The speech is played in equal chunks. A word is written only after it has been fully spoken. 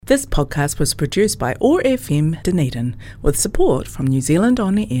This podcast was produced by OAR FM Dunedin with support from New Zealand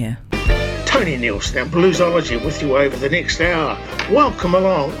On the Air. Tony Nielsen and Bluesology with you over the next hour. Welcome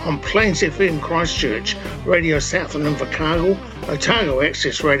along on Plains FM Christchurch, Radio Southland Invercargill, Otago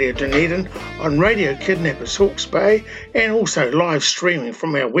Access Radio Dunedin, on Radio Kidnappers Hawke's Bay, and also live streaming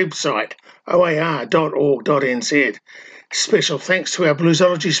from our website, oar.org.nz. Special thanks to our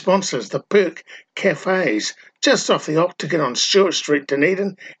Bluesology sponsors, the Perk Cafes, just off the Octagon on Stewart Street,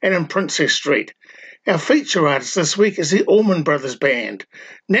 Dunedin, and in Princess Street. Our feature artist this week is the Allman Brothers Band.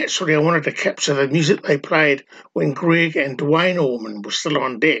 Naturally, I wanted to capture the music they played when Greg and Dwayne Allman were still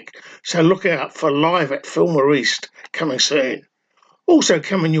on deck, so look out for Live at Fillmore East coming soon. Also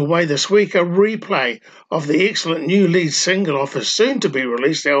coming your way this week, a replay of the excellent new lead single off his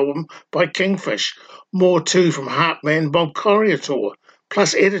soon-to-be-released album by Kingfish. More too from Heartman Bob Collier Tour,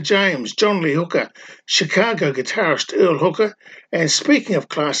 plus Etta James, John Lee Hooker, Chicago guitarist Earl Hooker, and speaking of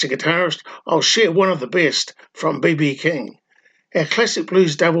classic guitarists, I'll share one of the best from B.B. King. Our classic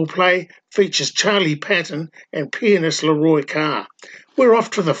blues double play features Charlie Patton and pianist Leroy Carr. We're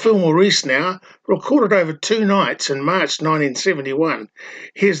off to the Fillmore East now, recorded over 2 nights in March 1971.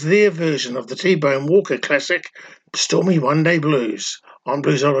 Here's their version of the T-Bone Walker classic, Stormy One Day Blues, on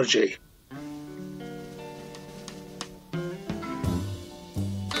Bluesology.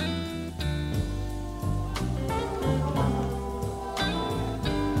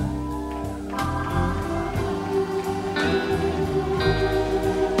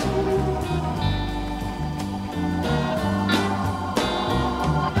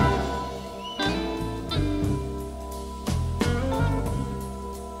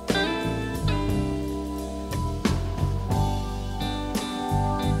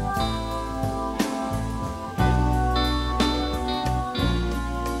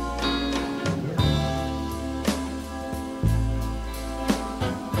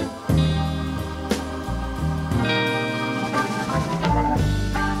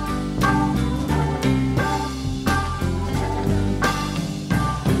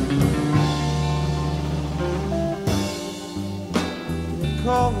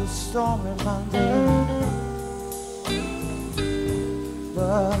 Stormy Monday,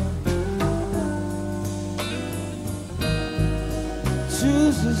 but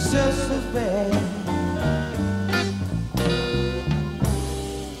Tuesday's just as bad.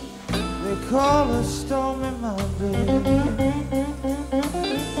 They call it Stormy Monday,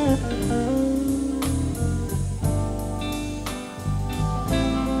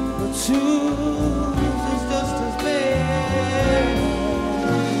 but Tuesday's just as bad.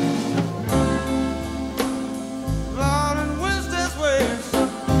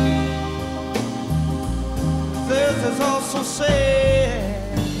 It's also sad.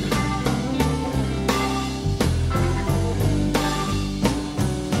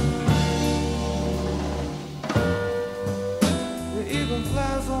 The eagle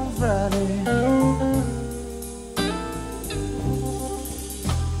flies on Friday.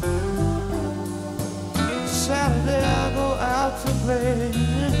 Saturday I go out to play.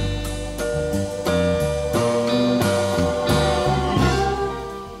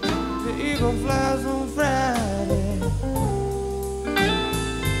 The eagle flies on Friday.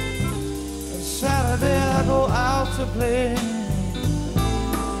 Saturday I go out to play.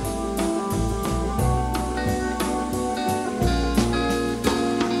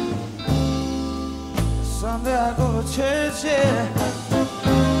 Sunday I go to church, yeah.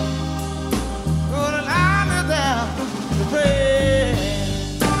 Gonna lie me down to pray.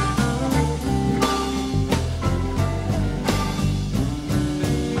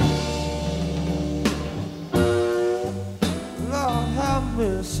 Lord have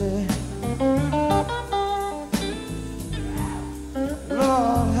mercy.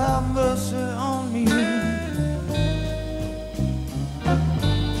 Lord have mercy on me.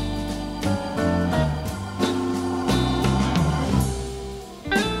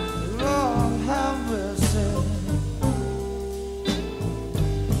 Lord have mercy.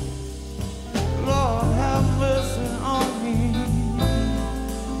 Lord have mercy on me.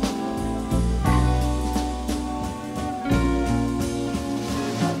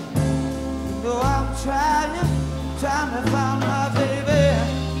 Though I'm trying to find my baby.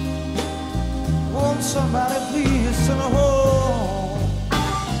 Won't somebody please send her home?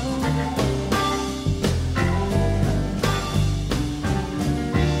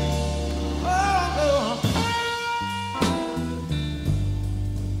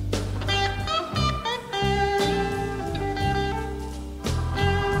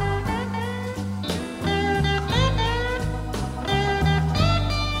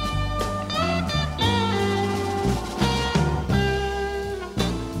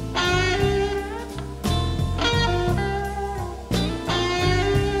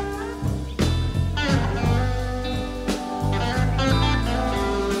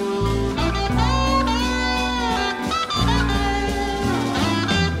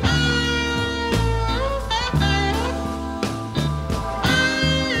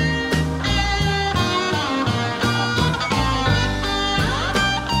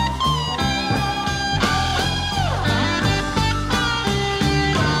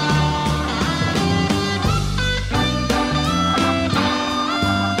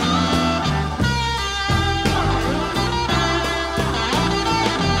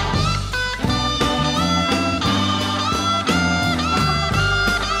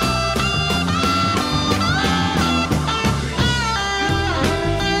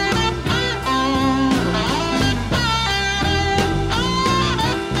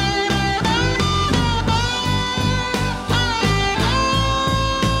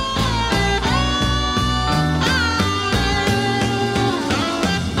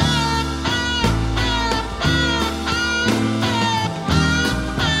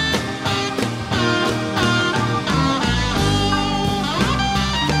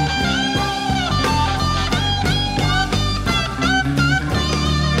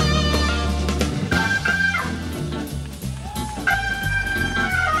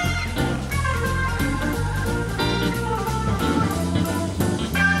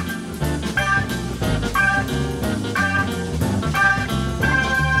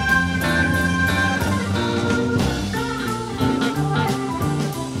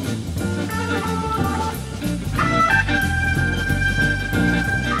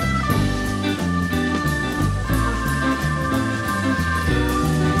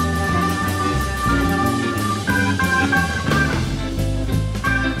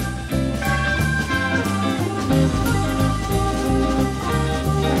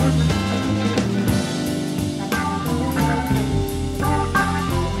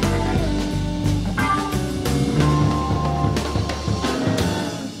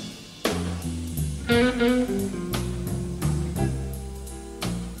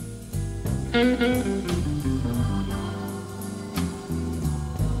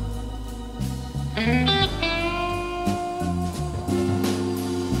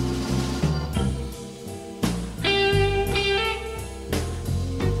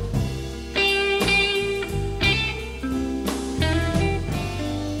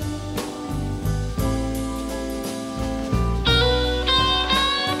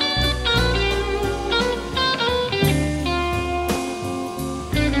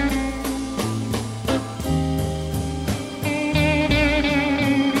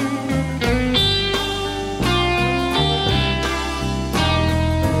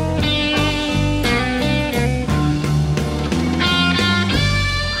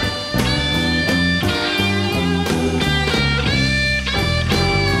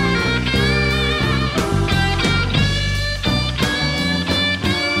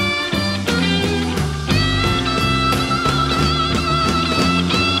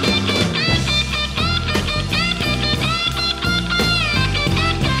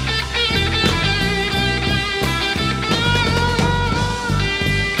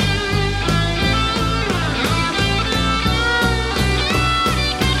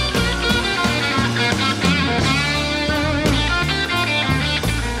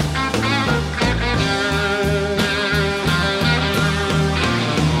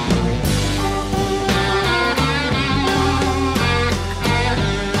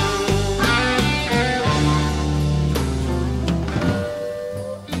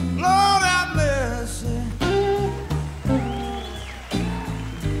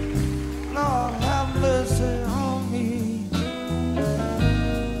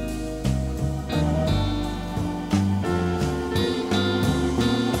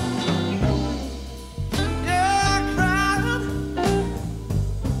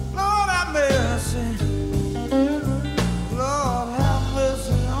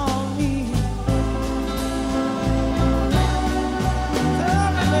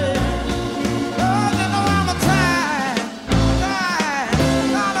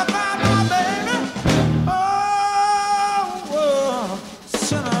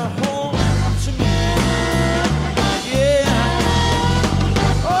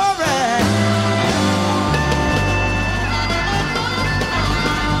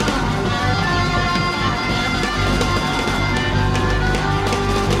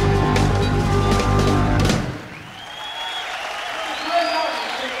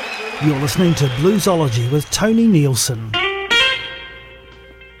 You're listening to Bluesology with Tony Nielsen.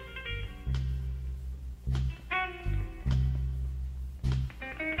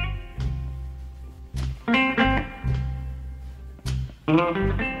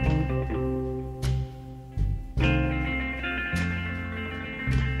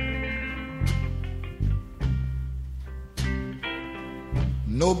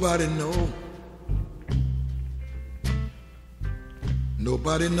 Nobody know.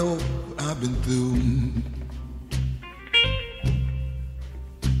 Nobody know what I've been through.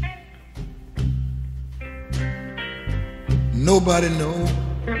 Nobody know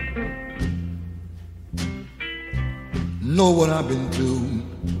what I've been through.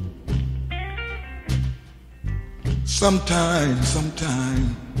 Sometime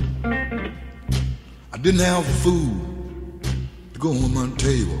I didn't have food to go on my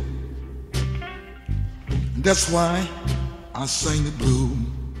table. And that's why I sang the blues.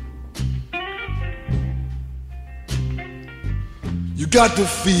 You got to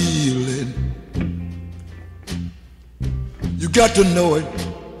feel it. You got to know it.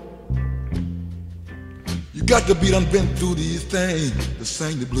 You got to be done been through these things to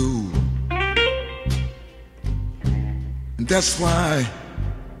sing the blues. And that's why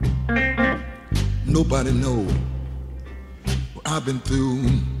nobody know what I've been through.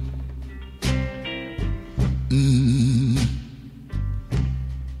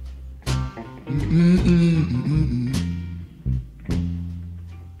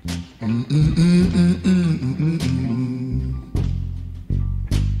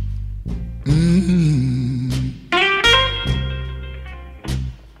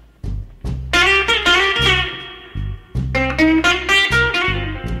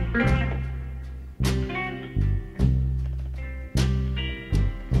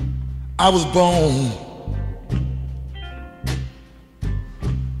 I was born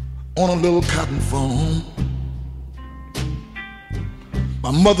on a little cotton farm.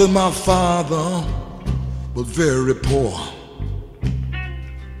 My mother and my father were very poor.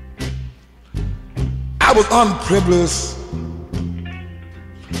 I was unprivileged.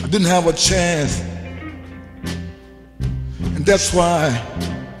 I didn't have a chance. And that's why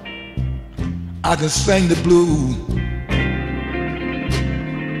I can sing the blues.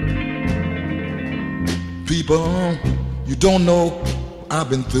 people, you don't know I've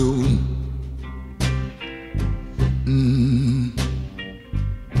been through.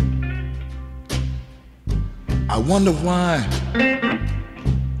 I wonder why.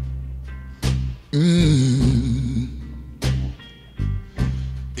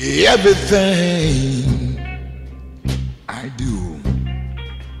 Everything I do,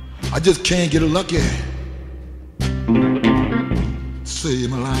 I just can't get lucky. Save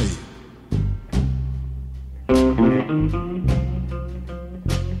my life.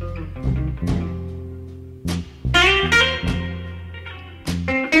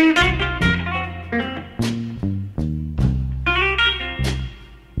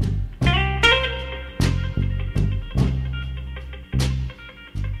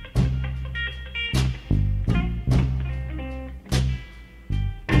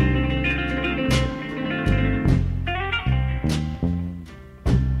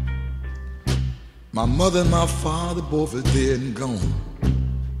 My mother and my father both are dead and gone.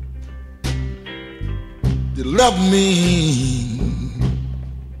 They left me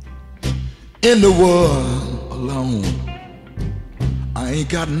in the world alone. I ain't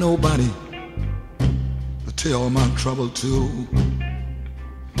got nobody to tell my trouble to.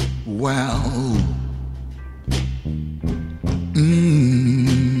 Well,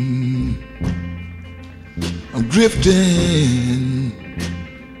 I'm drifting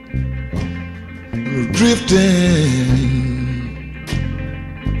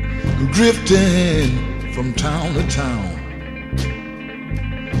from town to town.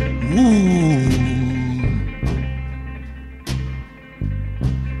 Ooh,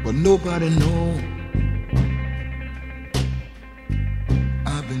 but nobody know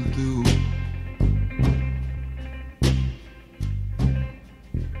I've been through.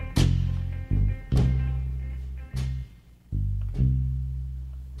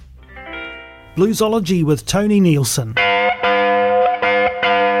 Bluesology with Tony Nielsen.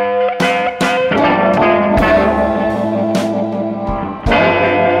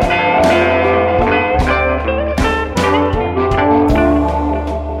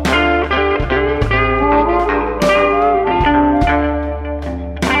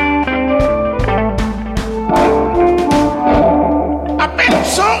 I've been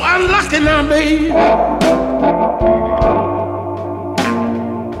so unlucky now, baby.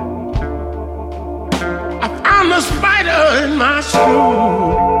 I'm a spider in my shoe.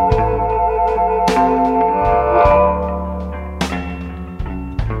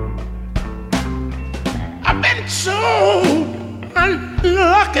 I've been so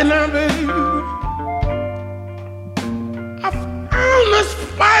unlucky now, baby. I found a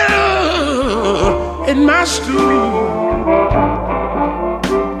spider in my stew.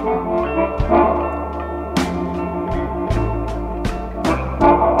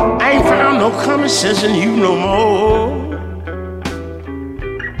 No common sense in you no more.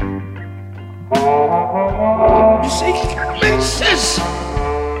 You see, common sense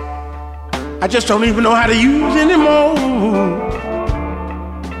I just don't even know how to use anymore.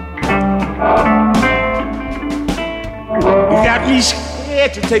 You got me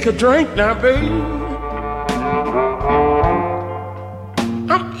scared to take a drink now, babe.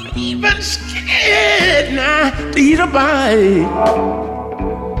 I'm even scared now to eat a bite.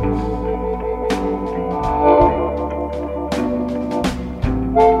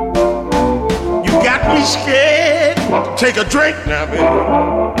 Me scared to take a drink now, baby.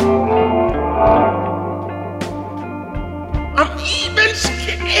 I'm even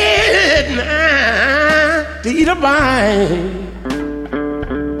scared now to eat a bite.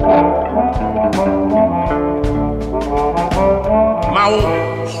 My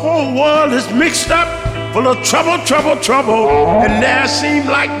whole world is mixed up, full of trouble, and there seems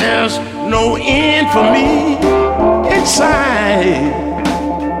like there's no end for me inside.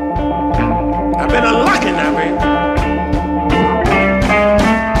 I've been unlucky now, baby.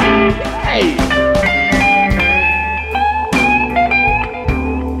 Hey.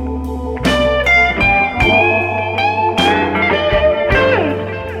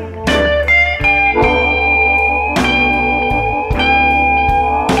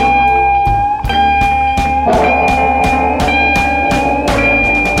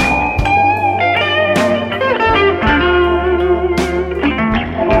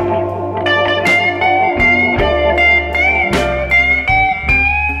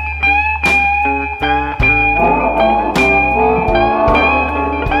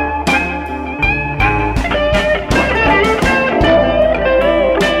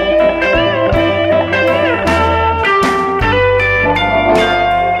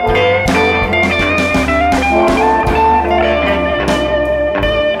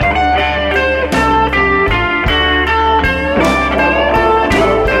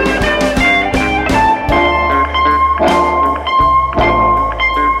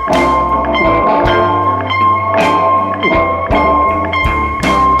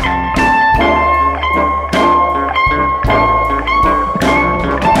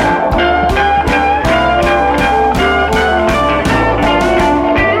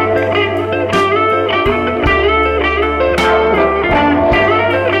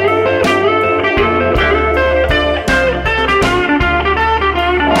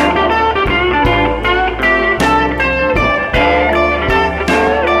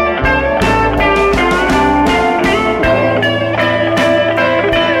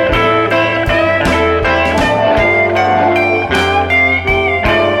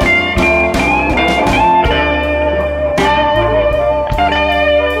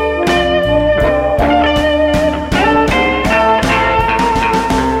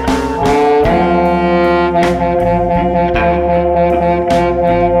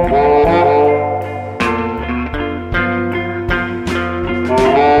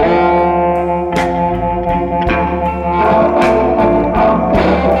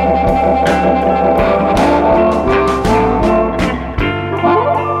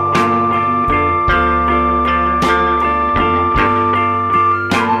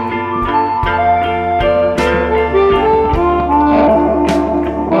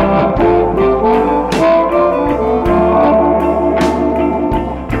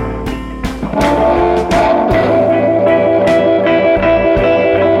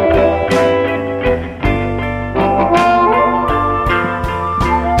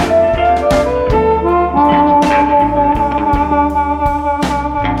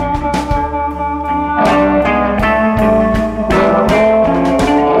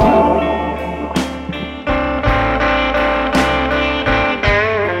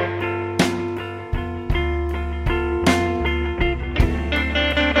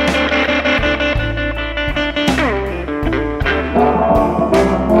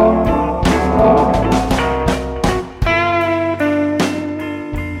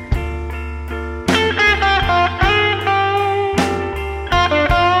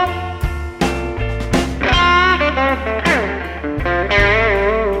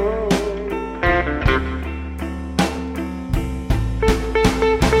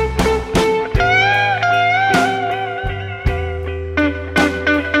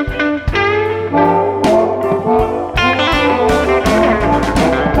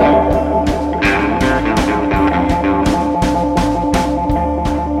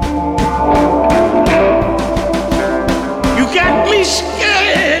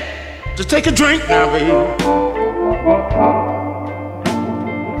 take a drink now, baby.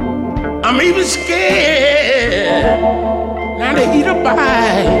 I'm even scared now to eat a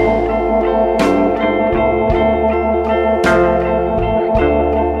bite.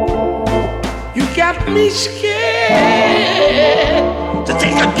 You got me scared to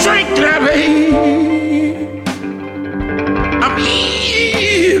take a drink now, baby. I'm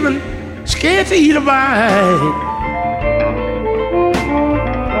even scared to eat a bite.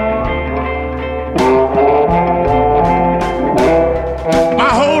 My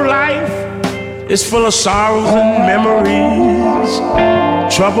whole life is full of sorrows and memories.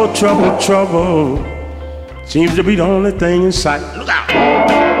 Trouble, trouble, trouble seems to be the only thing in sight. Look out!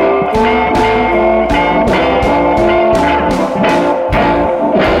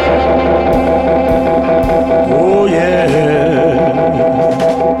 Oh yeah.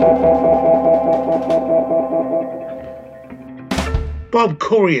 Bob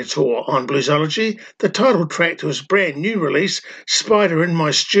Corriator on Bluesology, the title track to his brand new release, Spider in My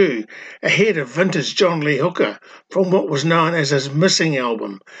Stew, ahead of vintage John Lee Hooker from what was known as his Missing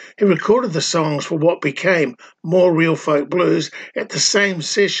album. He recorded the songs for what became More Real Folk Blues at the same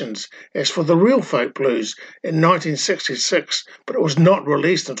sessions as for the Real Folk Blues in 1966, but it was not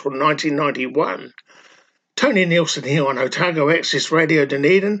released until 1991. Tony Nielsen here on Otago Access Radio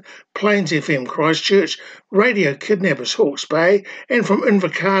Dunedin, Plains FM Christchurch, Radio Kidnappers Hawke's Bay, and from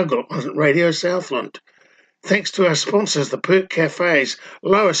Invercargill on Radio Southland. Thanks to our sponsors, the Perk Cafes,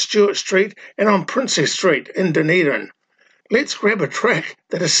 Lower Stewart Street and on Princess Street in Dunedin. Let's grab a track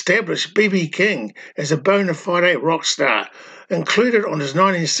that established B.B. King as a bona fide rock star, included on his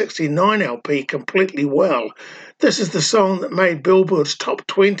 1969 LP Completely Well. This is the song that made Billboard's Top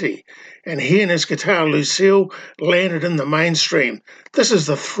 20, and he and his guitar Lucille landed in the mainstream. This is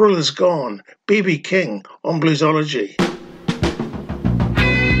The Thrill Is Gone, B.B. King on Bluesology.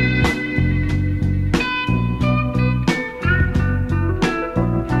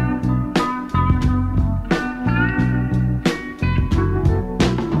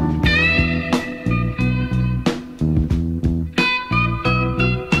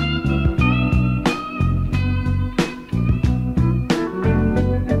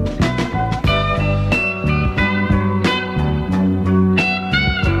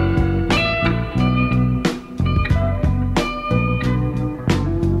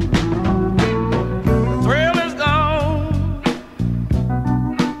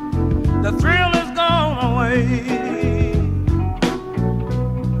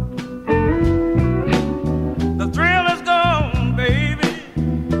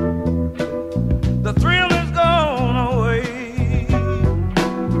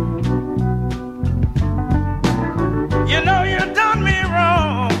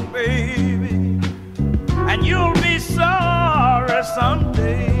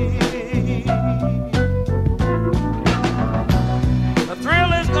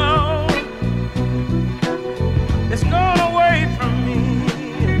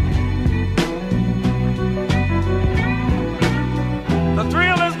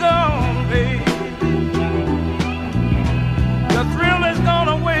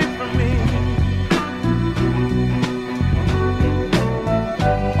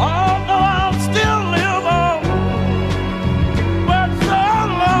 But so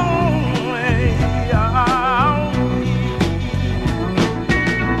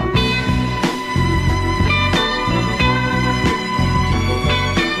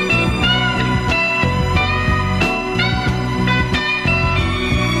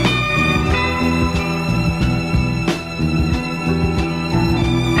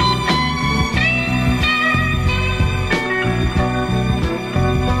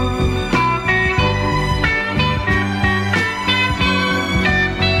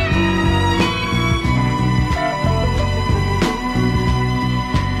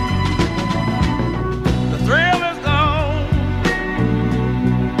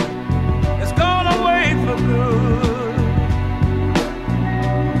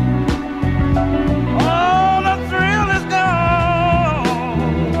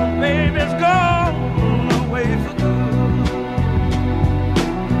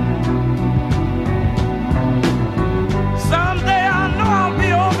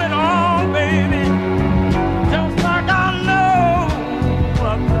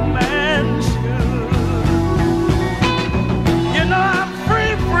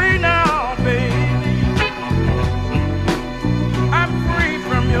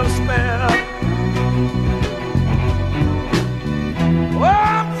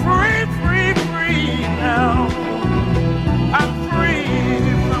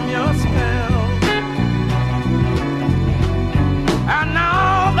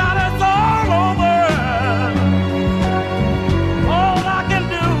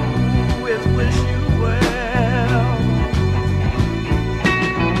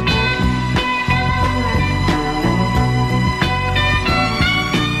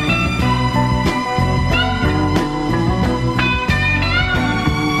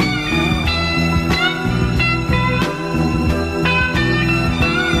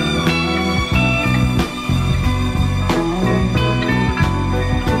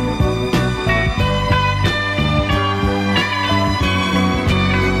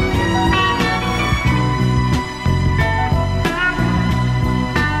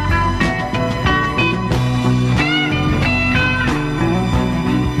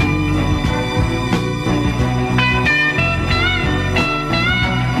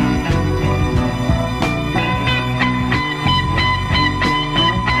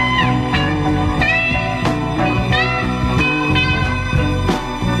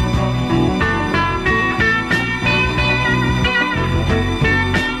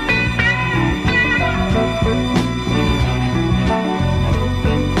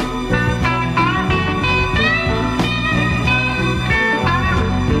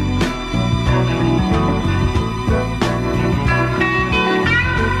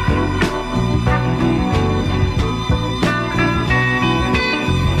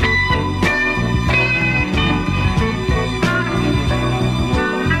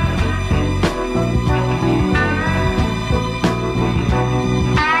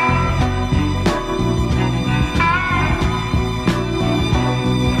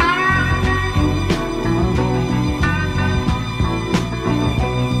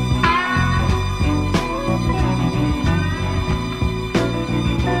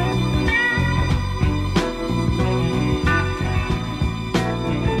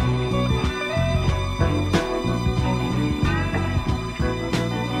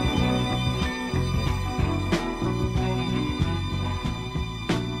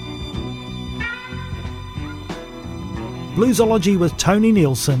Bluesology with Tony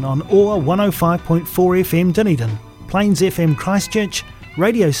Nielsen on OAR 105.4 FM Dunedin, Plains FM Christchurch,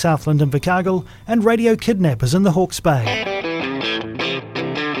 Radio Southland in Invercargill and Radio Kidnappers in the Hawke's Bay.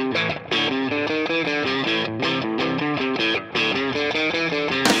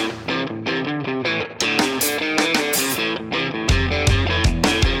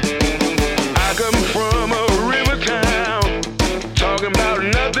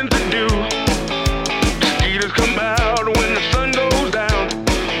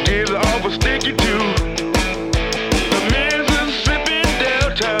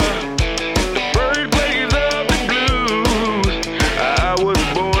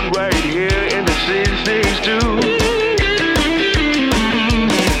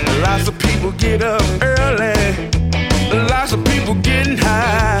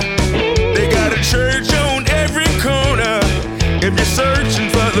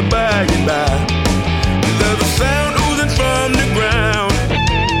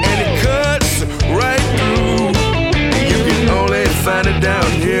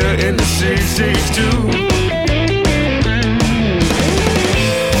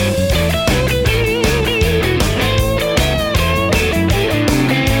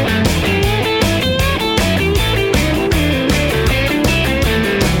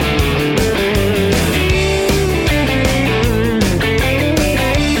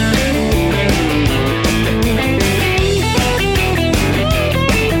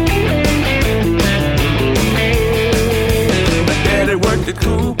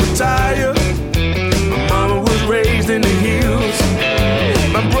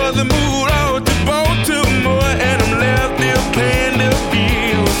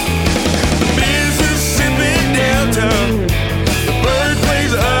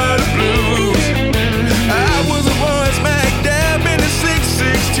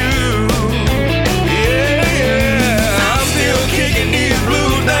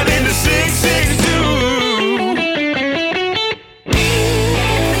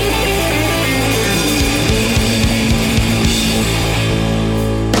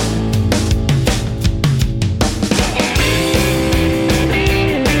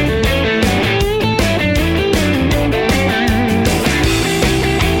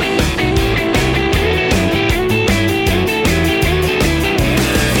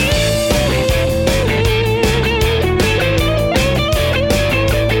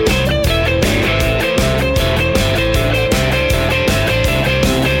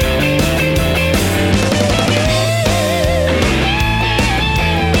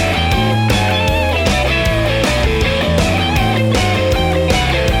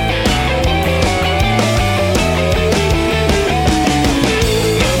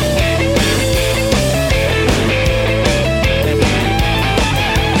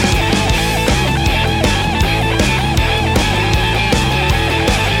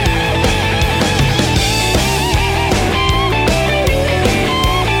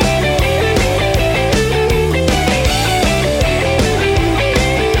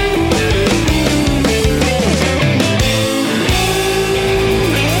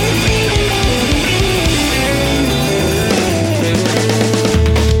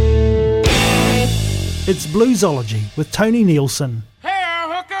 It's Bluesology with Tony Nielsen. Hey,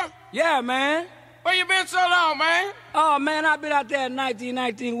 hooker. Yeah, man. Where you been so long, man? Oh, man, I've been out there at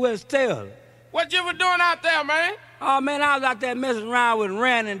 1919 West Taylor. What you were doing out there, man? Oh, man, I was out there messing around with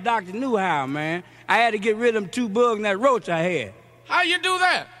Rand and Dr. Newhow, man. I had to get rid of them 2 bugs and that roach I had. How you do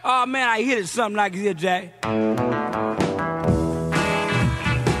that? Oh, man, I hit it something like this, Jack.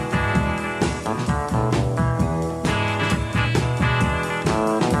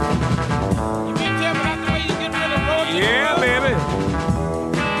 Yeah, baby.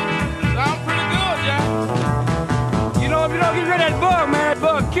 Sound pretty good, Jack. You know, if you don't get rid of that bug, man, that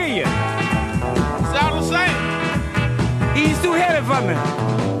bug kill you. Sound the same. He's too heavy for me.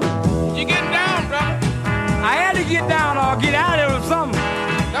 You getting down, brother? I had to get down or get out of it or something.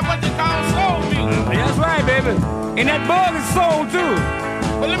 That's what you call soul music. That's right, baby. And that bug is soul, too.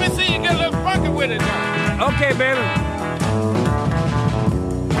 Well, let me see you get a little funky with it now. Okay, baby.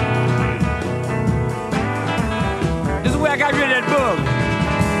 This is where I got rid of that bug.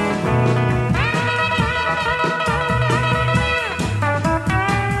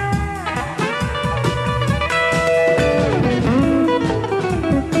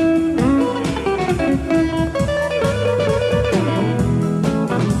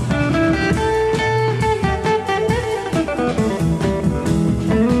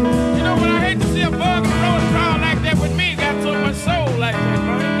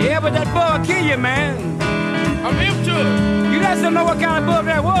 But that bug kill you, man. I'm hip to it. You guys don't know what kind of bug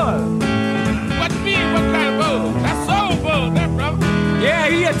that was. What do you mean, what kind of bug? That's soul bug. bug, that brother. Yeah,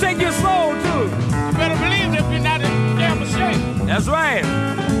 he'll take your soul too. You better believe it if you're not in damn shape. That's right.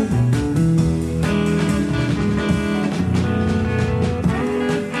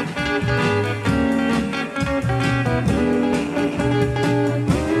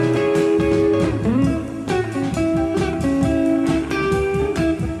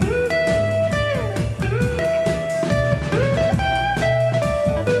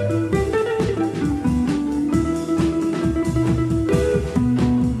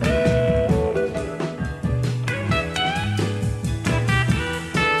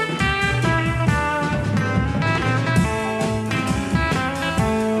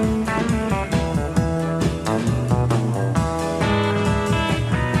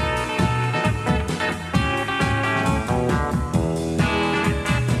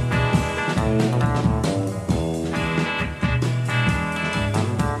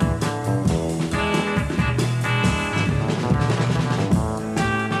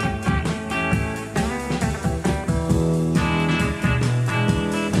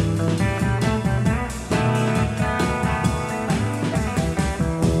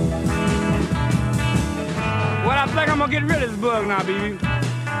 Get rid of this bug now, baby. Boy,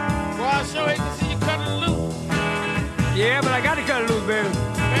 I sure hate to see you cut it loose. Yeah, but I got to cut it loose, baby.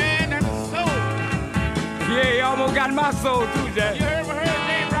 Man, that's a soul. Yeah, you almost got my soul too, Jack. You heard what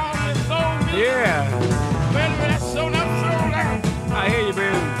Hurricane Brown said, soul me? Yeah. Well, that's soul, that's soul out. I hear you,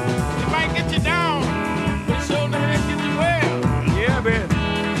 baby. It might get you down, but it sure doesn't get you well. Yeah, baby.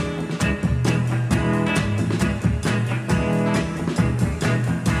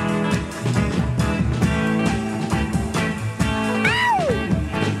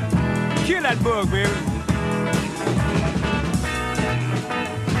 Kill that bug, baby.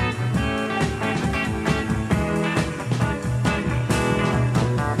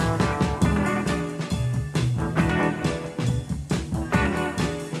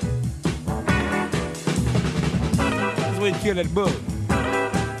 That's when you kill that bug.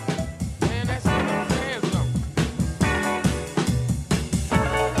 Man, that's saying something.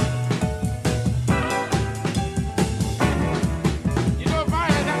 You know, if I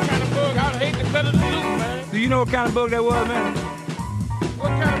had that kind of bug, I'd hate to cut it loose, man. Do you know what kind of bug that was, man? What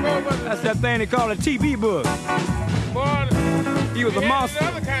kind of bug was it? That's that thing they call a TB bug. Boy, He was a monster. The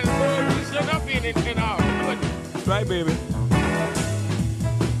other kind of bug, he should not be in our country. That's right, baby.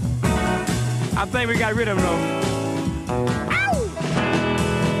 I think we got rid of him, though.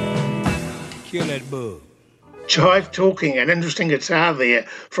 Kill that bug. Jive talking, an interesting guitar there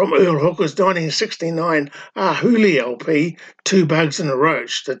from Earl Hooker's 1969 Hoolie LP, Two Bugs and a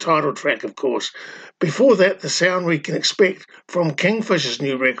Roach, the title track, of course. Before that, the sound we can expect from Kingfisher's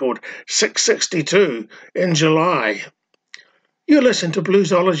new record, 662, in July. You listen to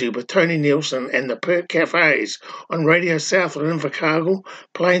Bluesology with Tony Nielsen and the Perk Cafes on Radio Southland in Invercargill,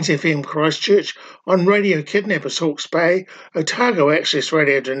 Plains FM Christchurch, on Radio Kidnappers Hawke's Bay, Otago Access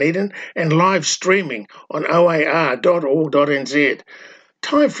Radio Dunedin, and live streaming on oar.org.nz.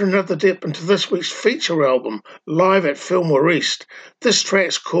 Time for another dip into this week's feature album, live at Fillmore East. This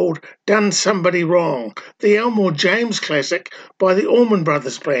track's called Done Somebody Wrong, the Elmore James classic by the Allman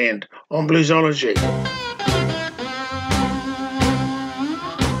Brothers Band on Bluesology.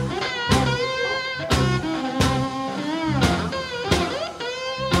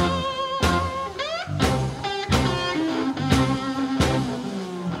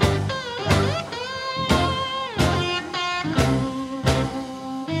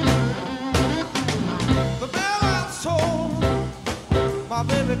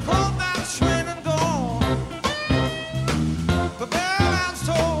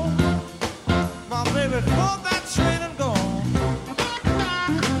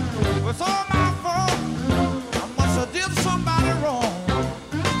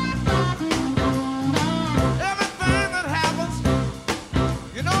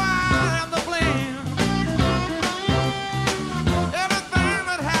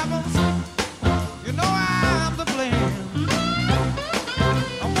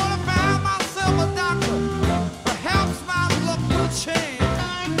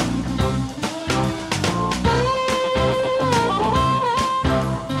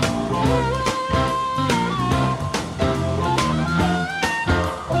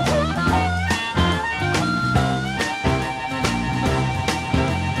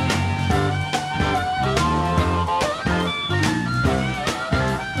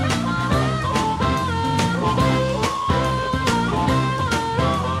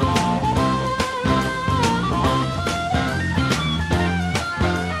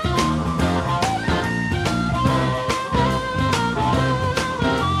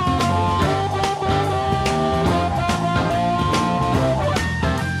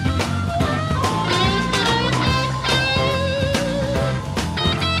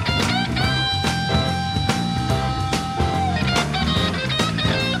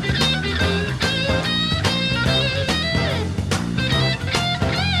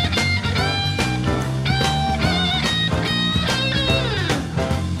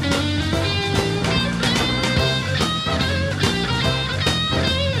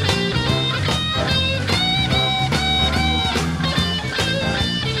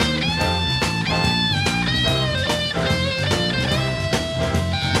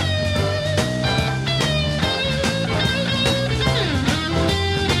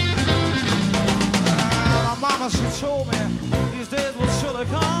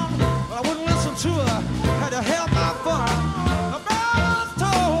 I wouldn't listen to her, had to help my fun. The bell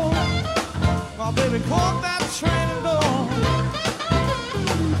tolled, my baby caught that train and gone.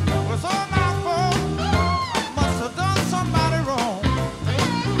 It was all my fault, must have done somebody wrong.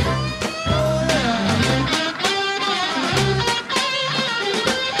 Oh yeah.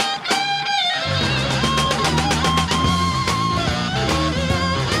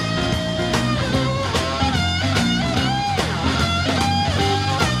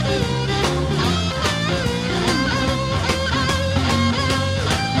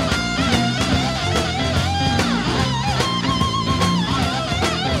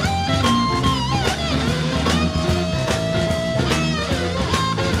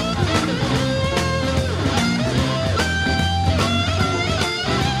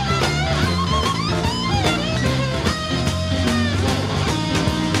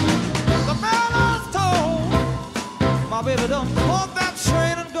 Baby done caught that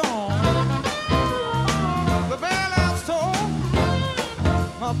train and gone. The bell has told.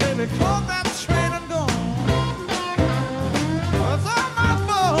 My baby caught that train and gone. It's all my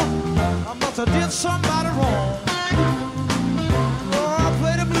fault. I must have did somebody wrong. Oh, I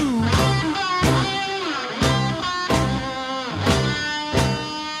played the blues.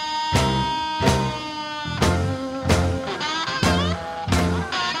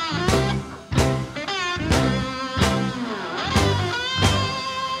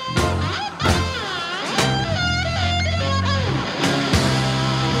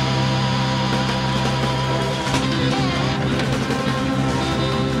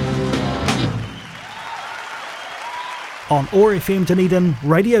 On OAR FM Dunedin,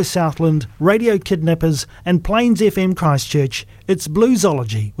 Radio Southland, Radio Kidnappers and Plains FM Christchurch, it's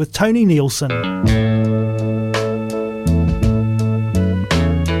Bluesology with Tony Nielsen.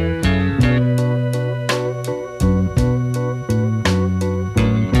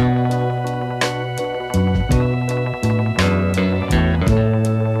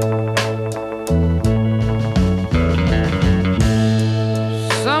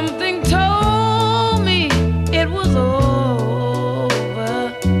 Something told me it was over.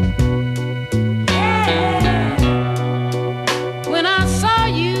 Yeah. When I saw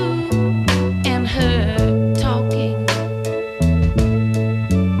you and her talking,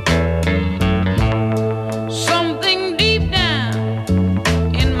 something deep down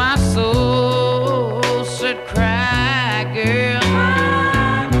in my soul said, "Cry, girl."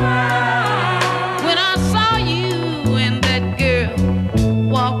 When I saw you and that girl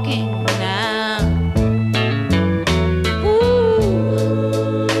walking now, ooh,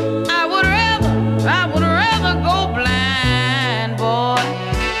 I would rather go blind, boy,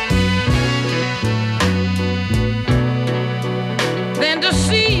 than to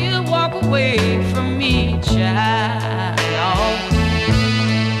see you walk away from me, child.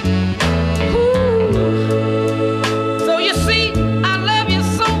 Ooh. So you see, I love you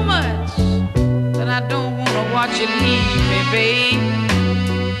so much that I don't want to watch you leave me, babe.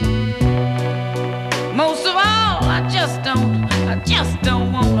 Most of all, I just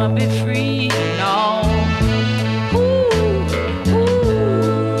don't wanna be free, no. Ooh,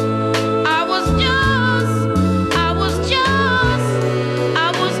 ooh. I was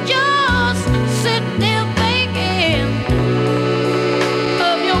just sitting there thinking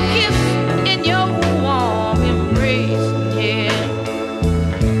of your kiss and your warm embrace, yeah.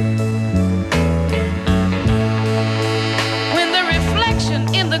 When the reflection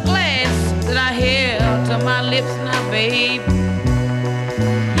in the glass that I held to my lips now, babe,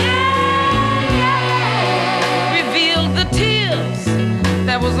 revealed the tears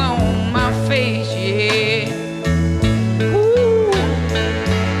that was on my face, yeah. Ooh,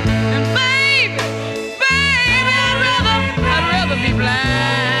 and baby, I'd rather be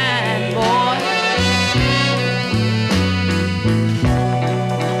blind, boy,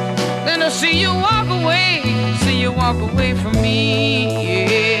 than to see you walk away from me,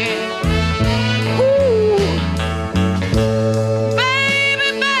 yeah. Ooh, baby,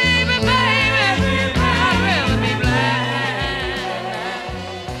 I'd rather be blind.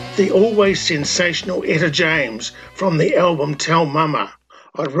 The always sensational Etta James from the album Tell Mama,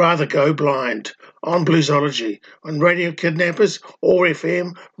 I'd Rather Go Blind, on Bluesology, on Radio Kidnappers, OAR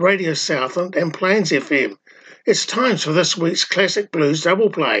FM, Radio Southland and Plains FM. It's time for this week's Classic Blues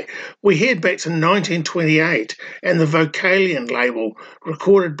Double Play. We head back to 1928 and the Vocalion label,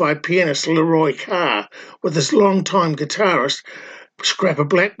 recorded by pianist Leroy Carr, with his longtime guitarist Scrapper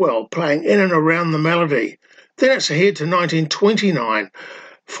Blackwell playing in and around the melody. Then it's ahead to 1929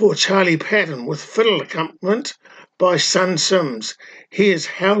 for Charlie Patton with fiddle accompaniment by Son Sims. Here's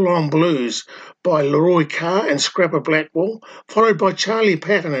How Long Blues by Leroy Carr and Scrapper Blackwell, followed by Charlie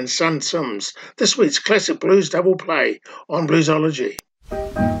Patton and Son Sims. This week's Classic Blues Double Play on Bluesology.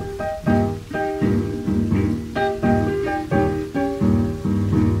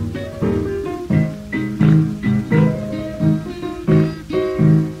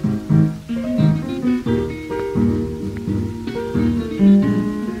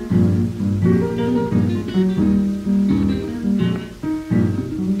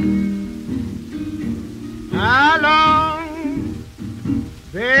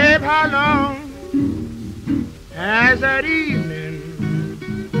 How long has that evening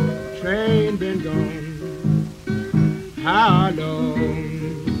train been gone? How long,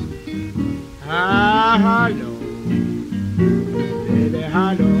 baby,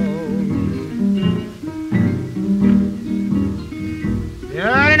 how long?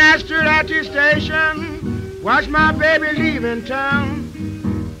 Yeah, and I stood at the station, watched my baby leaving town.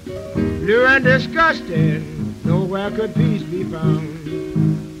 Blue and disgusted, nowhere could peace be found.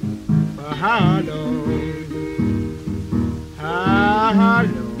 How long,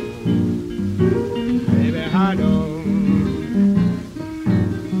 baby, how long?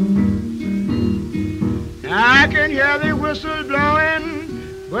 I can hear the whistle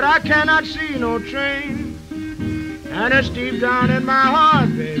blowing, but I cannot see no train. And it's deep down in my heart,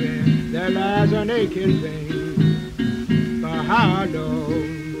 baby, there lies an aching pain. For how long,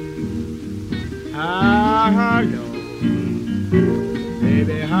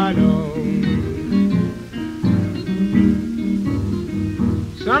 baby, how long?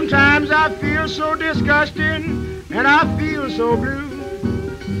 Sometimes I feel so disgusting and I feel so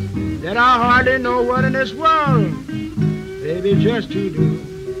blue that I hardly know what in this world, baby, just to do.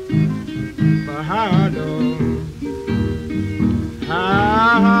 For how long,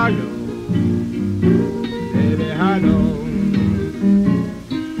 baby, how long?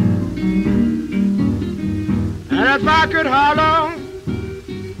 And if I could holler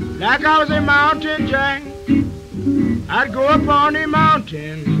like I was a mountain jack, I'd go up on the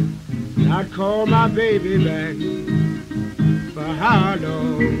mountain and I'd call my baby back. For how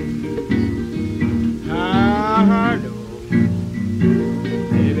long,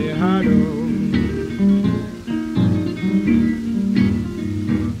 baby, how long?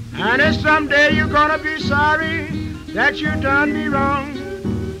 And if someday you're gonna be sorry that you done me wrong,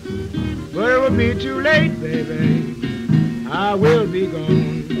 but it will be too late, baby, I will be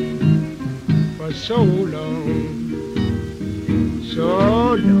gone for so long.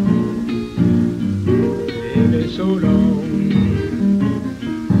 So long, baby, so long.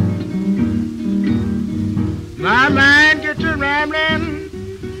 My mind gets to rambling,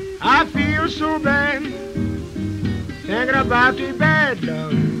 I feel so bad, thinking about the bad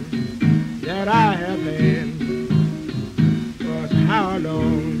love that I have had. For how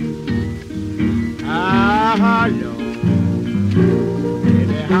long,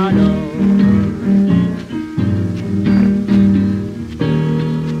 baby, how long?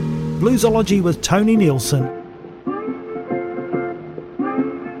 Bluesology with Tony Nielsen.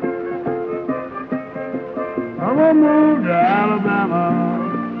 I'm gonna move to Alabama.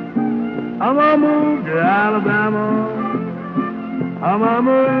 I'm gonna move to Alabama. I'm gonna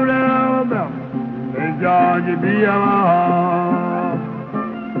move to Alabama. May Georgia be my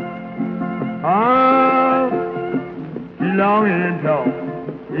heart. She long and tall.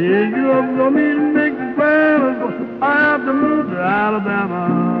 Yeah, you up for me to make the plan. I have to move to Alabama.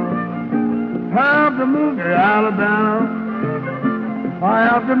 Have to move to Alabama. I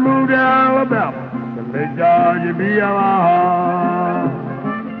have to move to Alabama to make Georgia be my heart.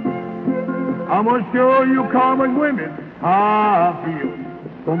 I'm gonna show you common women how I feel.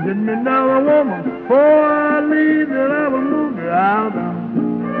 Don't get me another woman before I leave. Then I will move to Alabama.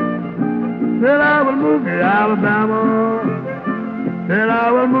 Then I will move to Alabama. Then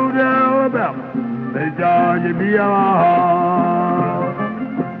I will move to Alabama. Make Georgia be my heart.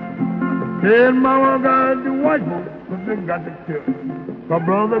 Said mama got the white book, sister got the chip. My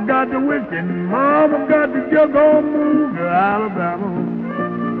brother got the whiskey, mama got the jug. Gonna move to Alabama.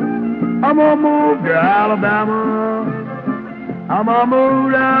 I'm gonna move to Alabama. I'm gonna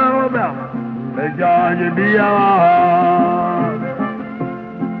move to Alabama. Make Georgia be our heart.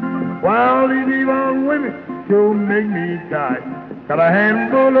 While these evil women sure make me tight. Got a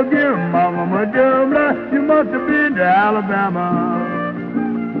handful of beer, mama, my dumb life. You must have been to Alabama.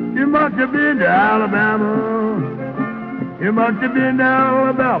 You must have been to Alabama. You must have been to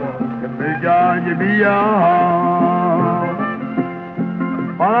Alabama. To make Georgia be your heart.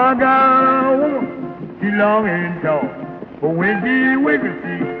 Well, I got a woman, she long and tall. But when she wakes up,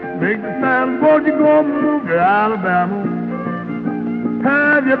 she make the sound. Won't you go move to Alabama?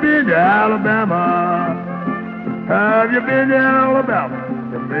 Have you been to Alabama? Have you been to Alabama?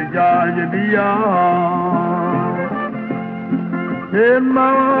 The big Georgia be on. Hey,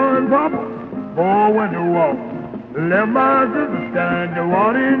 Mama and Papa, boy, went to walk. Left my sister stand to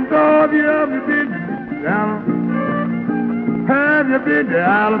one in top. Have you been to Alabama? Have you been to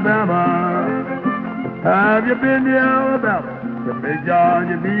Alabama? Have you been to Alabama? The big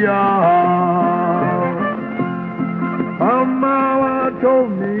Georgia be on. My mama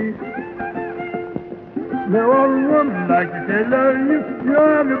told me there was a woman like to say, love you.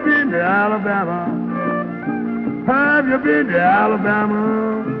 Have you been to Alabama? Have you been to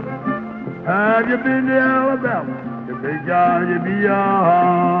Alabama? Have you been to Alabama? The big Georgia be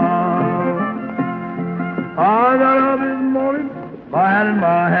on. I got up this morning, my hat in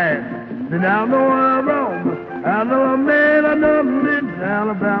my hand. And I know I'm wrong, but I know I made enough been to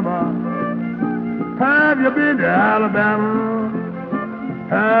Alabama. Have you been to Alabama?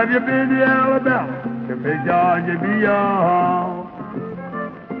 Have you been to Alabama? The big Georgia be on.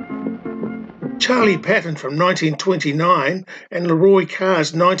 Charlie Patton from 1929 and Leroy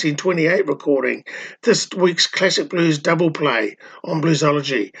Carr's 1928 recording, this week's Classic Blues double play on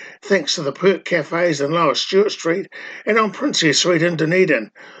Bluesology, thanks to the Perk Cafes in Lower Stewart Street and on Princess Street in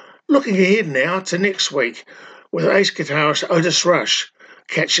Dunedin. Looking ahead now to next week with ace guitarist Otis Rush.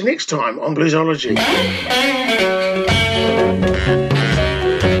 Catch you next time on Bluesology.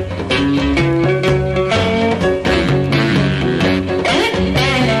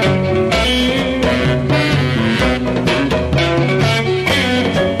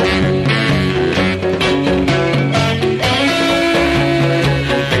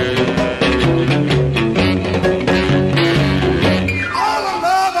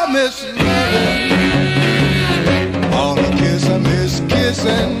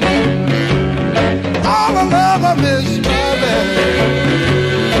 All the love I miss loving,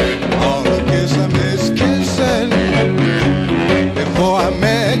 all the kiss I miss kissing. Before I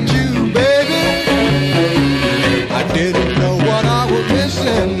met you, baby, I didn't know what I was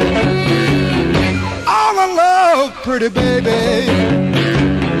missing. All the love, pretty baby,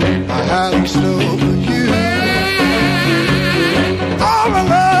 I have in store for you. All the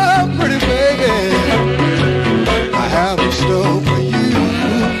love, pretty baby, I have in store for you.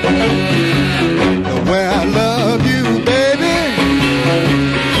 The way I love you, baby,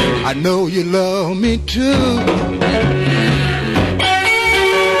 I know you love me too.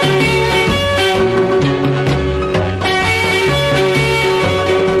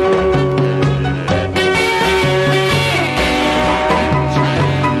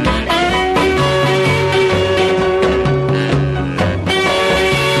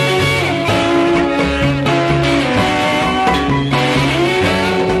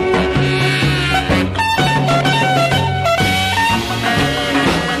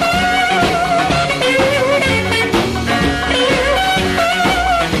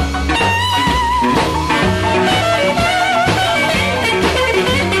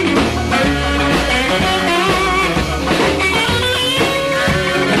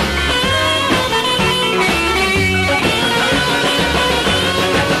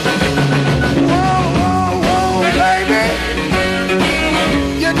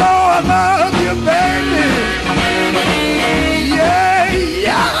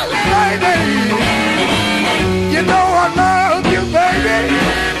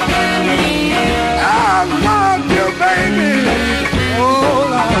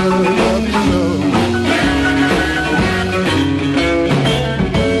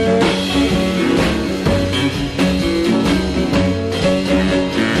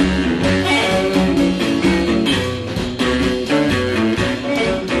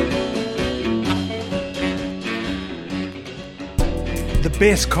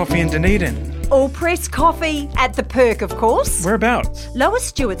 Best coffee in Dunedin. All press coffee at the Perk, of course. Whereabouts? Lower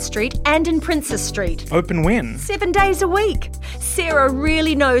Stewart Street and in Princess Street. Open when? 7 days a week. Sarah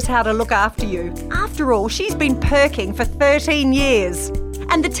really knows how to look after you. After all, she's been perking for 13 years.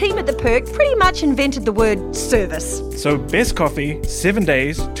 And the team at the Perk pretty much invented the word service. So best coffee, 7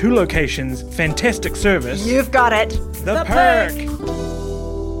 days, 2 locations, fantastic service. You've got it. The Perk.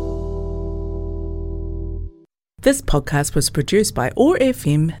 This podcast was produced by OAR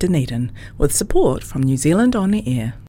FM Dunedin with support from New Zealand On the Air.